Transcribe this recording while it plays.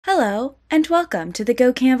Hello, and welcome to the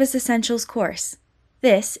GoCanvas Essentials course.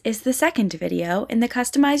 This is the second video in the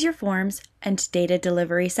Customize Your Forms and Data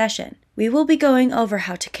Delivery session. We will be going over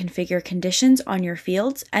how to configure conditions on your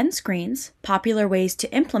fields and screens, popular ways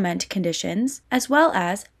to implement conditions, as well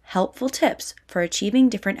as helpful tips for achieving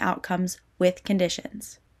different outcomes with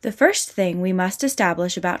conditions. The first thing we must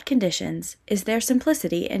establish about conditions is their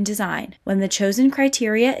simplicity in design. When the chosen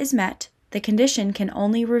criteria is met, the condition can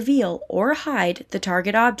only reveal or hide the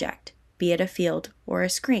target object, be it a field or a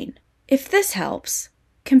screen. If this helps,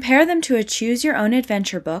 compare them to a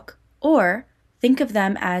choose-your-own-adventure book, or think of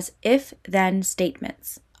them as if-then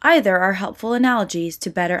statements. Either are helpful analogies to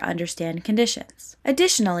better understand conditions.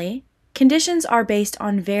 Additionally, conditions are based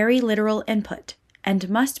on very literal input and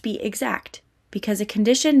must be exact, because a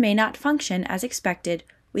condition may not function as expected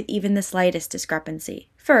with even the slightest discrepancy.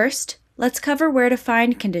 First, let's cover where to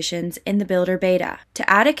find conditions in the Builder beta. To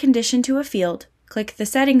add a condition to a field, click the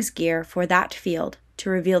Settings gear for that field to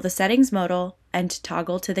reveal the Settings modal and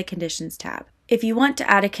toggle to the Conditions tab. If you want to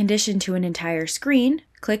add a condition to an entire screen,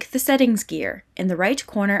 click the Settings gear in the right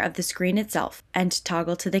corner of the screen itself and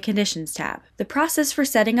toggle to the Conditions tab. The process for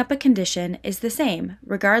setting up a condition is the same,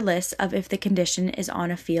 regardless of if the condition is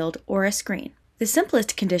on a field or a screen. The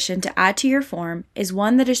simplest condition to add to your form is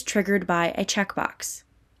one that is triggered by a checkbox.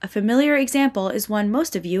 A familiar example is one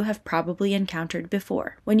most of you have probably encountered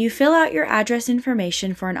before. When you fill out your address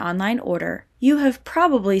information for an online order, you have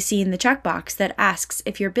probably seen the checkbox that asks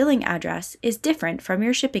if your billing address is different from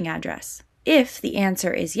your shipping address. If the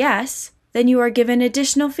answer is yes, then you are given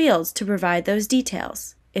additional fields to provide those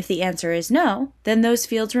details. If the answer is no, then those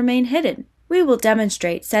fields remain hidden. We will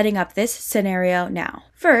demonstrate setting up this scenario now.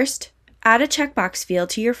 First, add a checkbox field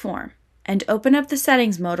to your form, and open up the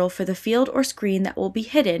settings modal for the field or screen that will be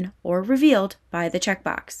hidden or revealed by the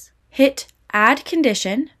checkbox. Hit Add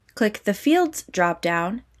Condition, click the Fields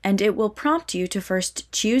drop-down, and it will prompt you to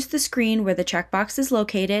first choose the screen where the checkbox is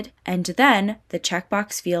located, and then the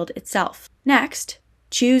checkbox field itself. Next,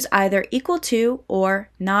 choose either equal to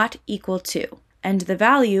or not equal to, and the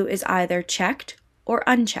value is either checked or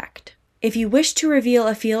unchecked. If you wish to reveal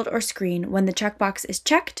a field or screen when the checkbox is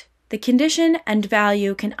checked, the condition and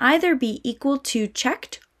value can either be equal to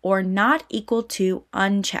checked or not equal to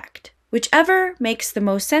unchecked, whichever makes the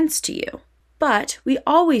most sense to you. But we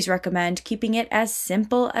always recommend keeping it as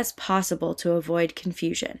simple as possible to avoid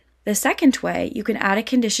confusion. The second way you can add a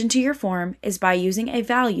condition to your form is by using a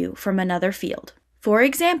value from another field. For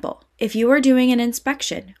example, if you are doing an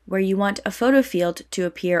inspection where you want a photo field to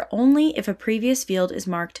appear only if a previous field is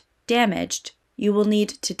marked damaged, you will need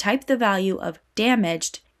to type the value of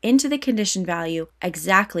damaged into the condition value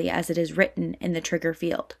exactly as it is written in the trigger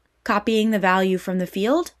field. Copying the value from the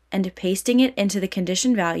field and pasting it into the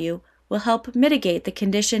condition value will help mitigate the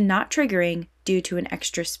condition not triggering due to an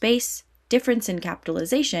extra space, difference in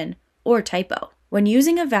capitalization, or typo. When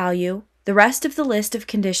using a value, the rest of the list of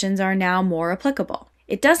conditions are now more applicable.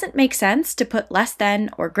 It doesn't make sense to put less than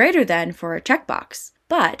or greater than for a checkbox,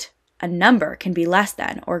 but a number can be less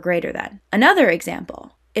than or greater than. Another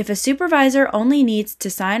example: if a supervisor only needs to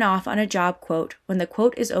sign off on a job quote when the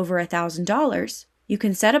quote is over $1,000, you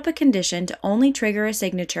can set up a condition to only trigger a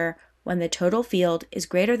signature when the total field is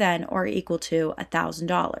greater than or equal to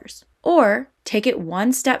 $1,000. Or take it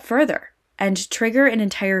one step further and trigger an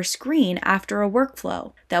entire screen after a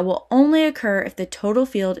workflow that will only occur if the total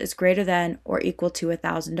field is greater than or equal to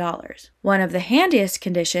 $1,000. One of the handiest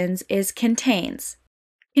conditions is contains.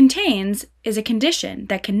 Contains is a condition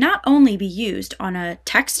that can not only be used on a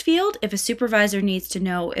text field if a supervisor needs to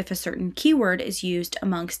know if a certain keyword is used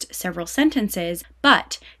amongst several sentences,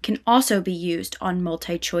 but can also be used on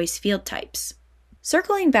multi-choice field types.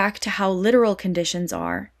 Circling back to how literal conditions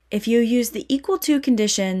are, if you use the equal to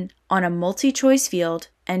condition on a multi-choice field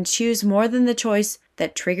and choose more than the choice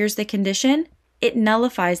that triggers the condition, it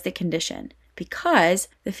nullifies the condition because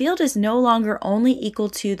the field is no longer only equal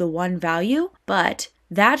to the one value, but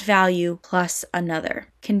that value plus another.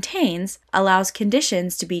 Contains allows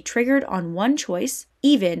conditions to be triggered on one choice,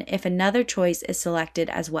 even if another choice is selected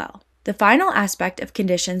as well. The final aspect of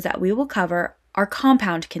conditions that we will cover are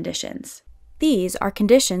compound conditions. These are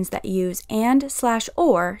conditions that use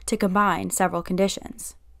and/or to combine several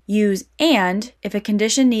conditions. Use and if a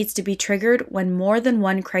condition needs to be triggered when more than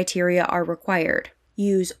one criteria are required.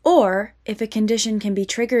 Use or if a condition can be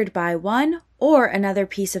triggered by one or another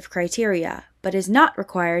piece of criteria, but is not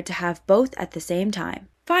required to have both at the same time.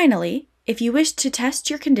 Finally, if you wish to test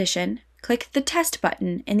your condition, click the Test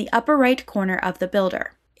button in the upper right corner of the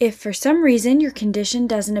Builder. If for some reason your condition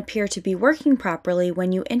doesn't appear to be working properly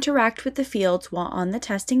when you interact with the fields while on the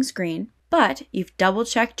testing screen, but you've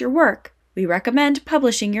double-checked your work, we recommend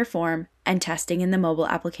publishing your form and testing in the mobile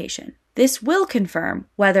application. This will confirm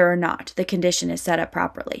whether or not the condition is set up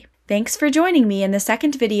properly. Thanks for joining me in the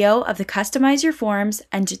second video of the Customize Your Forms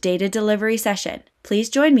and Data Delivery session. Please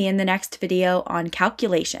join me in the next video on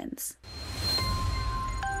calculations.